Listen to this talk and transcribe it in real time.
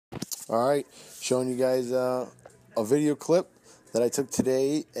Alright, showing you guys a video clip that I took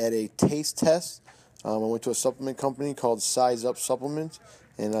today at a taste test. I went to a supplement company called Size Up Supplements,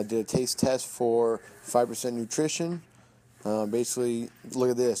 and I did a taste test for 5% nutrition. Basically,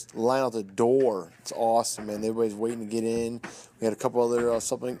 look at this, line out the door. It's awesome, man. Everybody's waiting to get in. We had a couple other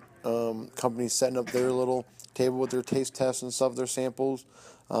supplement companies setting up their little table with their taste tests and stuff, their samples.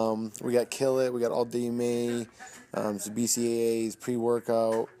 We got Kill It, we got All DMA, some BCAAs,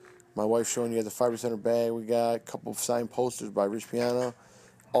 pre-workout. My wife showing you guys the 5% bag. We got a couple of signed posters by Rich Piana.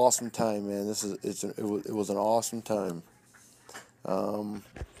 Awesome time, man. It was an awesome time.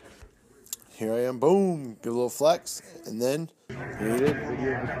 Here I am, boom, give a little flex, and then here it is.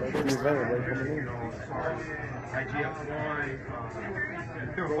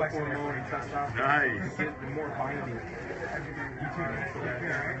 Nice.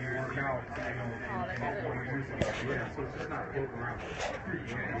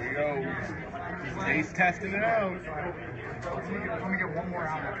 Taste testing it out. Let me get one more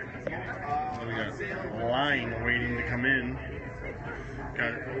out. We got a line waiting to come in.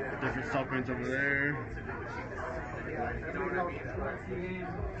 Got different supplements over there.